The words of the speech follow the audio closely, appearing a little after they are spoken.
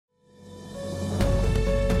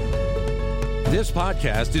This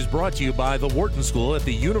podcast is brought to you by the Wharton School at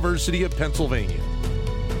the University of Pennsylvania.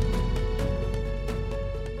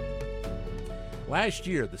 Last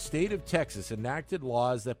year, the state of Texas enacted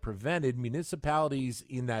laws that prevented municipalities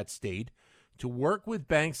in that state to work with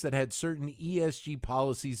banks that had certain ESG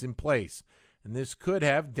policies in place. And this could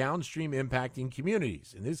have downstream impact in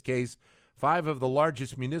communities. In this case, 5 of the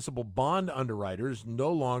largest municipal bond underwriters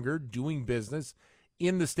no longer doing business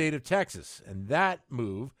in the state of Texas. And that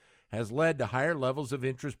move has led to higher levels of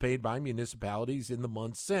interest paid by municipalities in the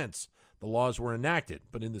months since the laws were enacted.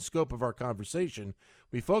 But in the scope of our conversation,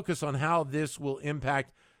 we focus on how this will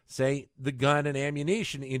impact, say, the gun and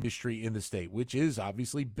ammunition industry in the state, which is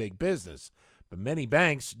obviously big business. But many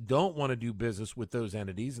banks don't want to do business with those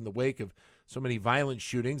entities in the wake of so many violent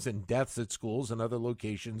shootings and deaths at schools and other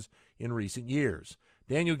locations in recent years.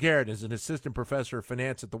 Daniel Garrett is an assistant professor of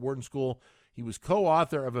finance at the Wharton School. He was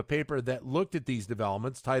co-author of a paper that looked at these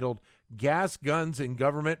developments titled Gas, Guns, and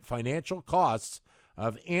Government Financial Costs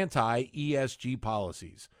of Anti-ESG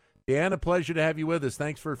Policies. Dan, a pleasure to have you with us.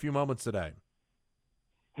 Thanks for a few moments today.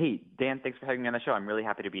 Hey, Dan, thanks for having me on the show. I'm really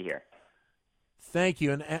happy to be here. Thank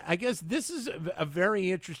you. And I guess this is a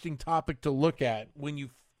very interesting topic to look at when you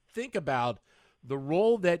think about the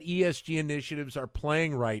role that ESG initiatives are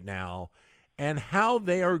playing right now and how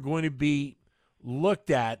they are going to be looked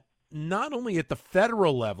at not only at the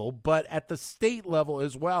federal level, but at the state level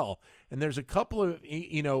as well. And there's a couple of,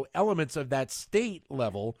 elements of that state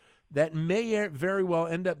level that may very well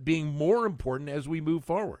end up being more important as we move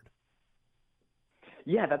forward.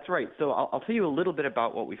 Yeah, that's right. So I'll tell you a little bit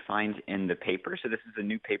about what we find in the paper. So this is a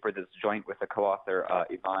new paper that's joint with a co-author,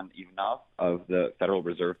 Ivan Ivanov of the Federal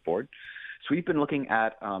Reserve Board. So we've been looking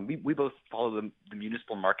at, we both follow the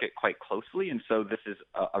municipal market quite closely, and so this is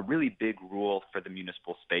a really big rule for the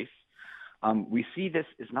municipal space. We see this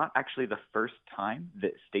is not actually the first time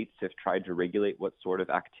that states have tried to regulate what sort of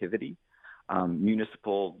activity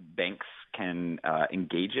municipal banks can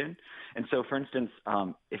engage in. And so, for instance,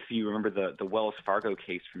 if you remember the Wells Fargo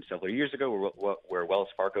case from several years ago where Wells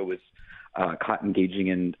Fargo was caught engaging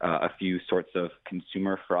in a few sorts of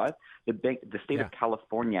consumer fraud, the state of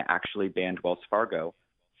California actually banned Wells Fargo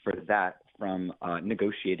for that from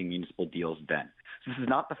negotiating municipal deals then. So this is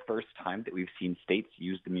not the first time that we've seen states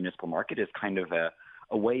use the municipal market as kind of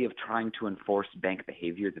a way of trying to enforce bank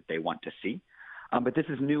behavior that they want to see. But this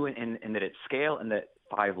is new in that it's scale and that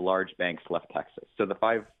 5 large banks left Texas. So the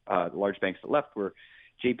 5 large banks that left were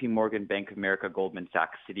J.P. Morgan, Bank of America, Goldman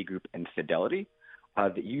Sachs, Citigroup, and Fidelity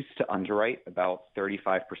that used to underwrite about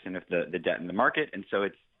 35% of the debt in the market. And so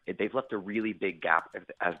they've left a really big gap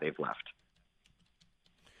as they've left.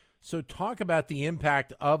 So talk about the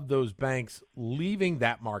impact of those banks leaving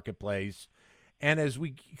that marketplace, and as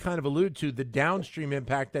we kind of allude to, the downstream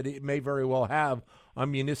impact that it may very well have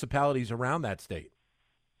on municipalities around that state.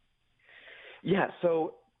 Yeah,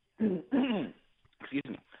 so, excuse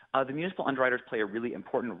me, the municipal underwriters play a really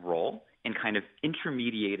important role in kind of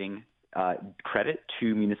intermediating credit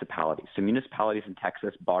to municipalities. So municipalities in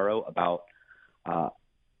Texas borrow about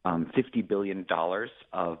 $50 billion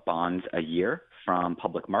of bonds a year from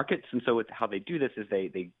public markets. And so how they do this is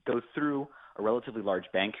they go through a relatively large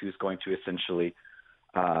bank who's going to essentially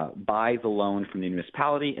buy the loan from the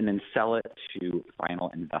municipality and then sell it to final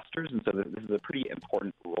investors. And so this is a pretty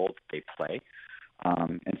important role that they play.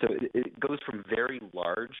 And so it goes from very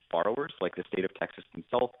large borrowers like the state of Texas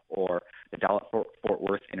itself or the Dallas-Fort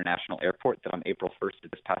Worth International Airport that on April 1st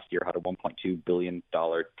of this past year had a $1.2 billion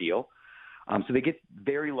deal. So they get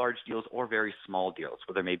very large deals or very small deals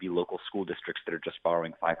where there may be local school districts that are just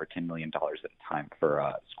borrowing $5 or $10 million at a time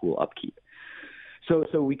for school upkeep.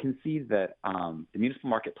 So we can see that the municipal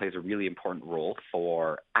market plays a really important role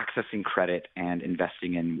for accessing credit and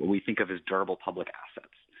investing in what we think of as durable public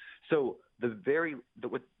assets. So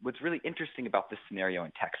what's really interesting about this scenario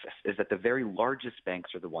in Texas is that the very largest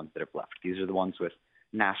banks are the ones that have left. These are the ones with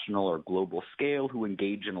national or global scale who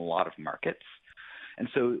engage in a lot of markets. And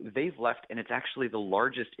so they've left, and it's actually the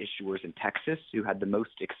largest issuers in Texas who had the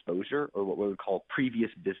most exposure or what we would call previous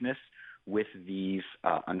business with these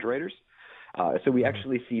underwriters. So we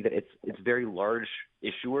actually see that it's very large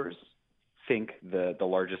issuers, think the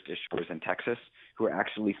largest issuers in Texas, who are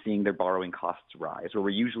actually seeing their borrowing costs rise, or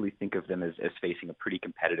we usually think of them as facing a pretty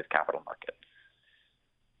competitive capital market.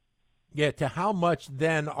 Yeah, to how much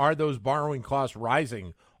then are those borrowing costs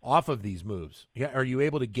rising off of these moves? Yeah, are you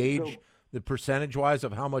able to gauge the percentage-wise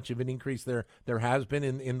of how much of an increase there has been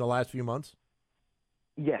in the last few months?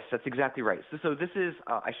 Yes, that's exactly right. So this is,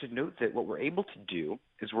 I should note that what we're able to do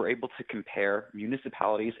is we're able to compare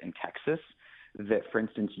municipalities in Texas that, for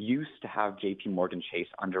instance, used to have J.P. Morgan Chase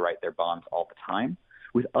underwrite their bonds all the time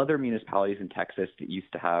with other municipalities in Texas that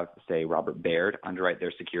used to have, say, Robert Baird underwrite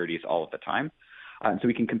their securities all of the time. And so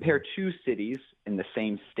we can compare two cities in the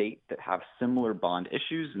same state that have similar bond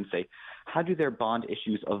issues and say, how do their bond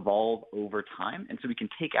issues evolve over time? And so we can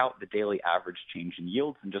take out the daily average change in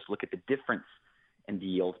yields and just look at the difference in the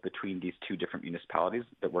yields between these two different municipalities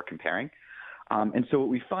that we're comparing. And so what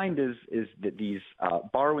we find is that these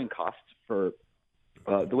borrowing costs for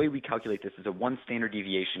the way we calculate this is a 1 standard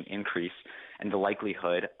deviation increase in the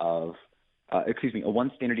likelihood of, a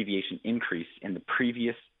 1 standard deviation increase in the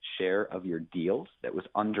previous share of your deals that was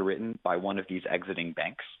underwritten by one of these exiting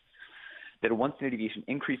banks. That a 1 standard deviation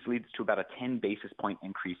increase leads to about a 10 basis point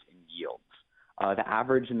increase in yields. The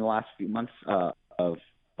average in the last few months of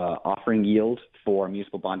offering yield for a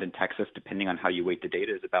municipal bond in Texas, depending on how you weight the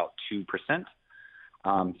data, is about 2%.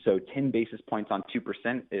 So 10 basis points on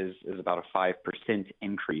 2% is about a 5%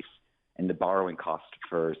 increase in the borrowing cost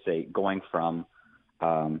for, say, going from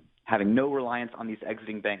having no reliance on these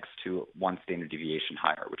exiting banks to 1 standard deviation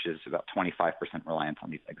higher, which is about 25% reliance on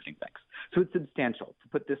these exiting banks. So it's substantial. To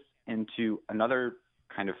put this into another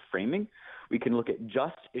kind of framing, we can look at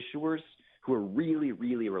just issuers who are really,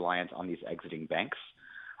 really reliant on these exiting banks.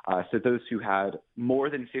 So those who had more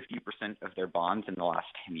than 50% of their bonds in the last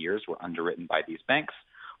 10 years were underwritten by these banks.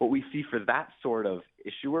 What we see for that sort of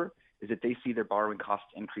issuer is that they see their borrowing costs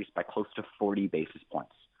increase by close to 40 basis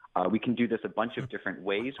points. We can do this a bunch of different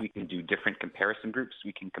ways. We can do different comparison groups.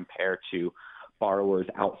 We can compare to borrowers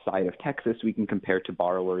outside of Texas. We can compare to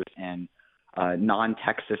borrowers in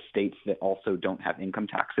non-Texas states that also don't have income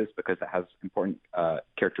taxes, because that has important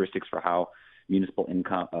characteristics for how municipal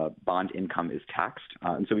income, bond income is taxed.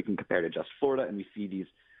 And so we can compare to just Florida, and we see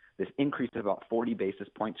this increase of about 40 basis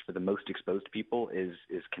points for the most exposed people is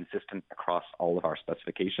consistent across all of our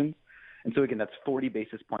specifications. And so again, that's 40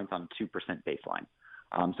 basis points on 2% baseline.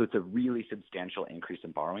 So it's a really substantial increase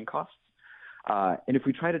in borrowing costs. And if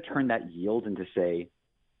we try to turn that yield into, say,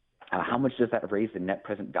 how much does that raise the net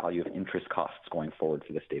present value of interest costs going forward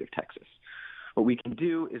for the state of Texas? What we can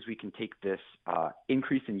do is we can take this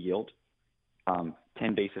increase in yield,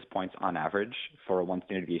 10 basis points on average for a 1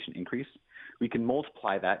 standard deviation increase. We can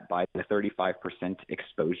multiply that by the 35%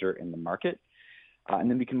 exposure in the market. And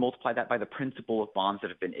then we can multiply that by the principal of bonds that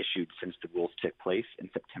have been issued since the rules took place in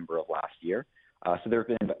September of last year. So there have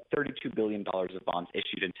been about $32 billion of bonds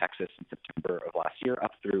issued in Texas in September of last year,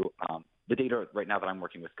 up through the data right now that I'm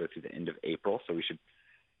working with goes through the end of April. So we should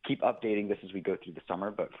keep updating this as we go through the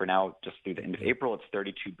summer. But for now, just through the end of April, it's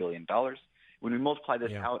 $32 billion. When we multiply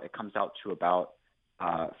this out, it comes out to about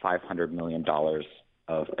 $500 million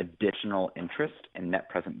of additional interest and net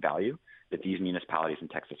present value that these municipalities in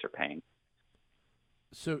Texas are paying.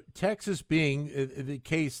 So Texas being the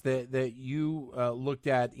case that you looked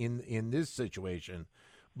at in this situation,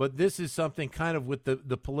 but this is something kind of with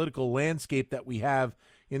the political landscape that we have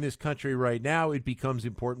in this country right now, it becomes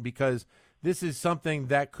important because this is something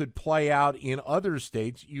that could play out in other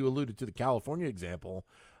states. You alluded to the California example,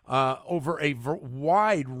 over a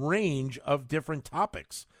wide range of different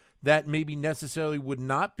topics that maybe necessarily would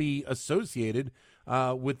not be associated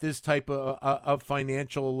with this type of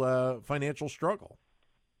financial struggle.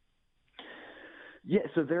 Yeah,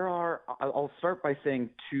 so I'll start by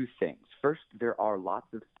saying two things. First, there are lots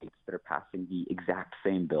of states that are passing the exact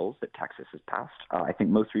same bills that Texas has passed. I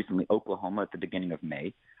think most recently Oklahoma at the beginning of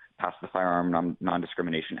May passed the Firearm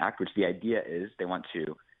Non-Discrimination Act, which the idea is they want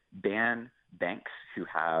to ban banks who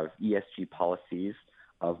have ESG policies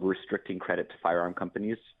of restricting credit to firearm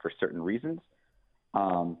companies for certain reasons.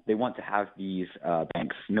 They want to have these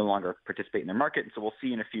banks no longer participate in their market, and so we'll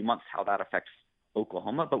see in a few months how that affects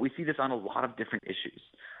Oklahoma, but we see this on a lot of different issues.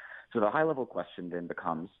 So the high-level question then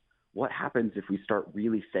becomes, what happens if we start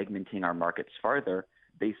really segmenting our markets farther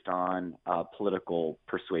based on political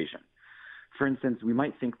persuasion? For instance, we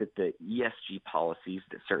might think that the ESG policies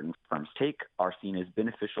that certain firms take are seen as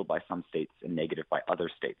beneficial by some states and negative by other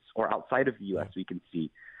states. Or outside of the U.S., we can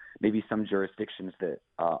see maybe some jurisdictions that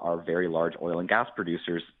are very large oil and gas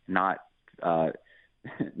producers not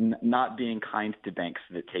being kind to banks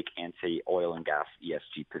that take anti-oil and gas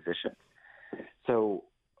ESG positions. So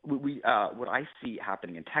what I see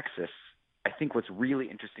happening in Texas, I think what's really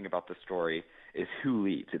interesting about the story is who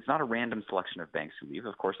leads. It's not a random selection of banks who leave.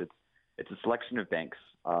 Of course, it's a selection of banks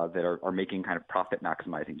that are making kind of profit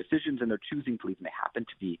maximizing decisions, and they're choosing to leave, and they happen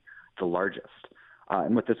to be the largest.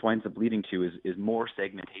 And what this winds up leading to is more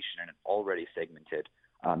segmentation in an already segmented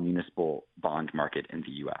municipal bond market in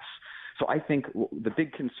the U.S. So I think the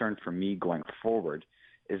big concern for me going forward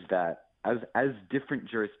is that as different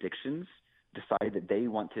jurisdictions decide that they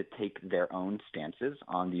want to take their own stances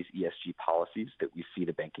on these ESG policies that we see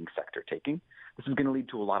the banking sector taking. This is going to lead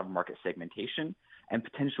to a lot of market segmentation and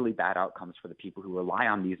potentially bad outcomes for the people who rely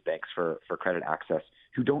on these banks for credit access,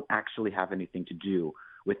 who don't actually have anything to do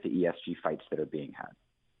with the ESG fights that are being had.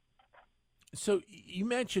 So you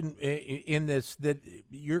mentioned in this that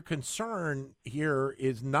your concern here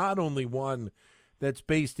is not only one that's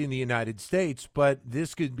based in the United States, but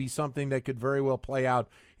this could be something that could very well play out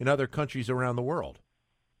in other countries around the world.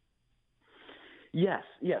 Yes.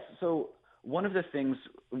 So one of the things,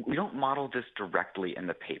 we don't model this directly in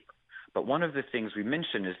the paper, but one of the things we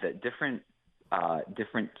mention is that different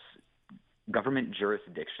government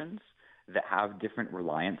jurisdictions that have different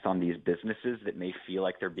reliance on these businesses that may feel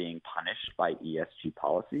like they're being punished by ESG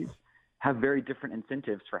policies have very different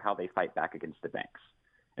incentives for how they fight back against the banks.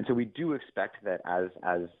 And so we do expect that as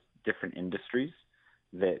different industries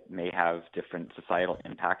that may have different societal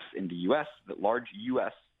impacts in the U.S., that large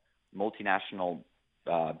U.S. multinational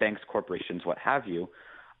banks, corporations, what have you,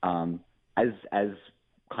 as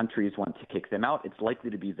countries want to kick them out, it's likely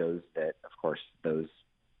to be those that, of course, those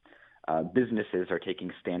businesses are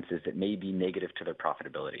taking stances that may be negative to their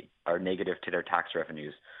profitability or negative to their tax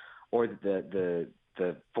revenues, or the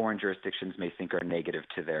foreign jurisdictions may think are negative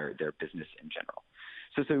to their business in general.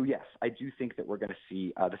 So yes, I do think that we're going to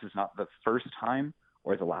see, this is not the first time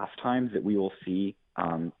or the last time that we will see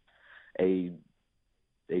a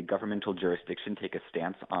governmental jurisdiction take a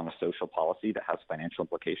stance on a social policy that has financial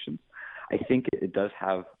implications. I think it does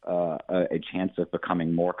have a chance of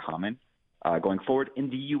becoming more common going forward. In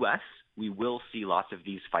the U.S., we will see lots of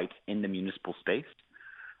these fights in the municipal space.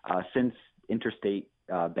 Since interstate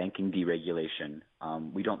banking deregulation,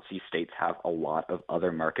 we don't see states have a lot of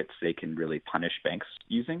other markets they can really punish banks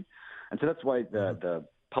using. And so that's why the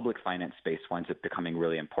public finance space winds up becoming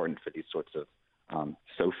really important for these sorts of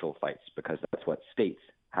social fights, because that's what states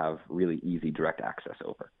have really easy direct access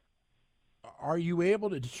over. Are you able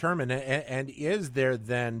to determine, and is there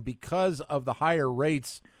then, because of the higher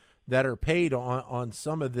rates that are paid on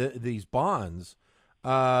some of these bonds,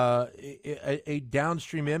 a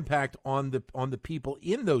downstream impact on the people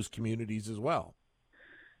in those communities as well?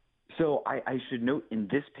 So I should note, in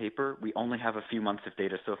this paper, we only have a few months of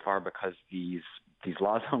data so far because these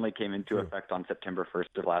laws only came into effect on September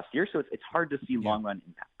 1st of last year, so it's hard to see long-run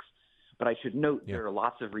impacts. But I should note there are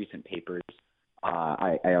lots of recent papers.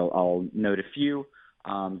 I'll note a few.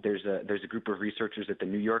 There's a group of researchers at the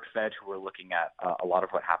New York Fed who are looking at a lot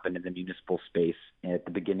of what happened in the municipal space at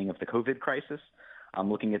the beginning of the COVID crisis,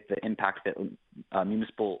 looking at the impact that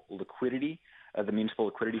municipal liquidity, the municipal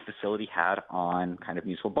liquidity facility had on kind of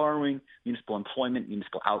municipal borrowing, municipal employment,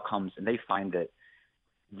 municipal outcomes, and they find that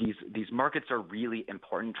these markets are really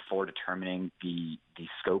important for determining the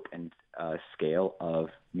scope and scale of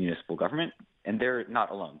municipal government. And they're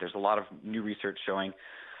not alone. There's a lot of new research showing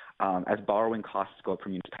as borrowing costs go up for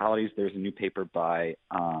municipalities. There's a new paper by,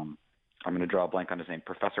 I'm going to draw a blank on his name,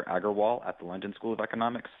 Professor Agarwal at the London School of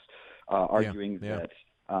Economics, arguing that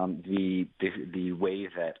the way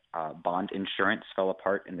that bond insurance fell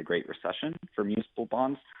apart in the Great Recession for municipal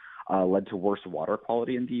bonds led to worse water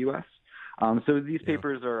quality in the U.S. So these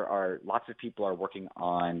papers are lots of people are working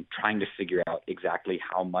on trying to figure out exactly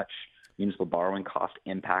how much municipal borrowing cost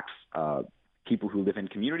impacts people who live in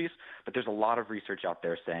communities. But there's a lot of research out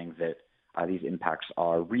there saying that these impacts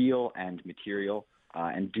are real and material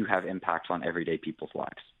and do have impacts on everyday people's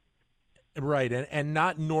lives. Right, and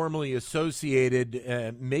not normally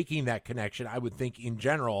associated, making that connection, I would think, in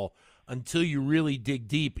general, until you really dig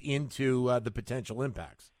deep into the potential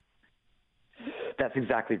impacts. That's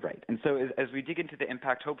exactly right. And so as we dig into the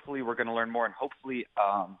impact, hopefully we're going to learn more, and hopefully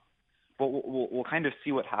we'll kind of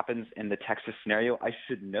see what happens in the Texas scenario. I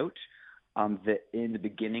should note that in the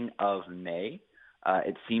beginning of May,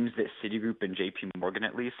 it seems that Citigroup and JP Morgan,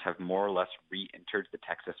 at least, have more or less re-entered the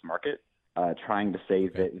Texas market, trying to say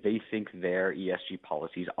that they think their ESG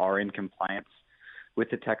policies are in compliance with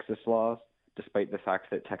the Texas laws, despite the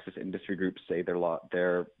fact that Texas industry groups say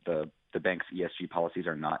the bank's ESG policies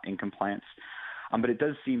are not in compliance. But it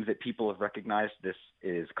does seem that people have recognized this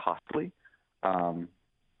is costly.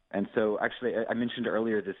 And so actually, I mentioned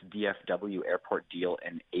earlier this DFW airport deal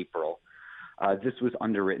in April. This was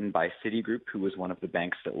underwritten by Citigroup, who was one of the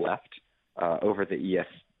banks that left over the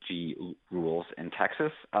ESG rules in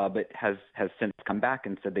Texas, but has since come back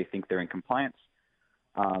and said they think they're in compliance,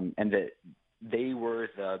 and that they were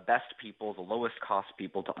the best people, the lowest cost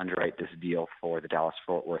people to underwrite this deal for the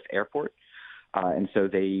Dallas-Fort Worth airport. And so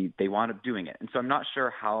they wound up doing it. And so I'm not sure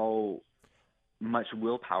how much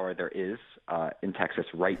willpower there is in Texas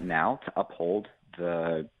right now to uphold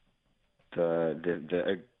the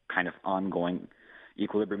kind of ongoing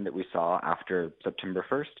equilibrium that we saw after September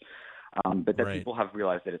 1st. But that Right. people have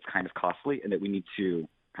realized that it's kind of costly and that we need to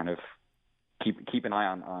kind of keep an eye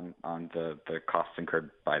on the costs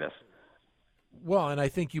incurred by this. Well, and I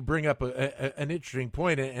think you bring up an interesting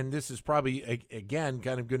point, and this is probably, again,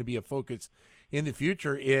 kind of going to be a focus in the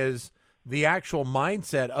future, is the actual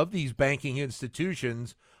mindset of these banking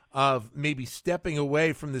institutions of maybe stepping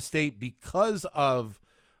away from the state because of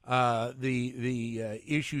the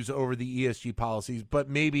issues over the ESG policies, but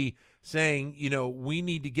maybe saying, we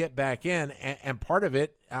need to get back in. And part of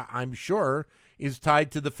it, I'm sure, is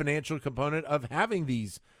tied to the financial component of having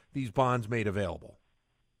these bonds made available.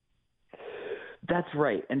 That's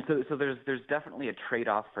right. And so there's definitely a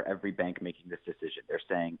trade-off for every bank making this decision. They're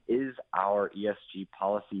saying, is our ESG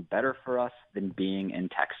policy better for us than being in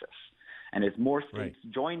Texas? And as more states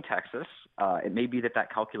join Texas, it may be that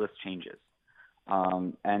calculus changes.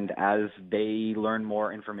 And as they learn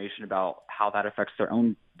more information about how that affects their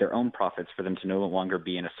own profits for them to no longer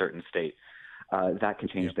be in a certain state, that can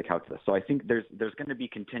change the calculus. So I think there's going to be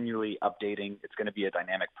continually updating. It's going to be a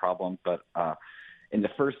dynamic problem, but in the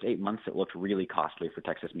first 8 months, it looked really costly for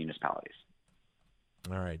Texas municipalities.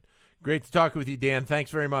 All right. Great to talk with you, Dan.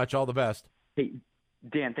 Thanks very much. All the best. Hey,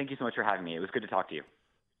 Dan, thank you so much for having me. It was good to talk to you.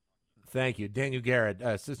 Thank you. Daniel Garrett,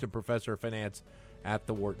 Assistant Professor of Finance at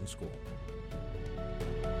the Wharton School.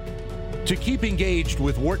 To keep engaged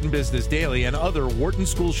with Wharton Business Daily and other Wharton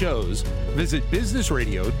School shows, visit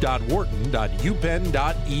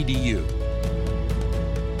businessradio.wharton.upenn.edu.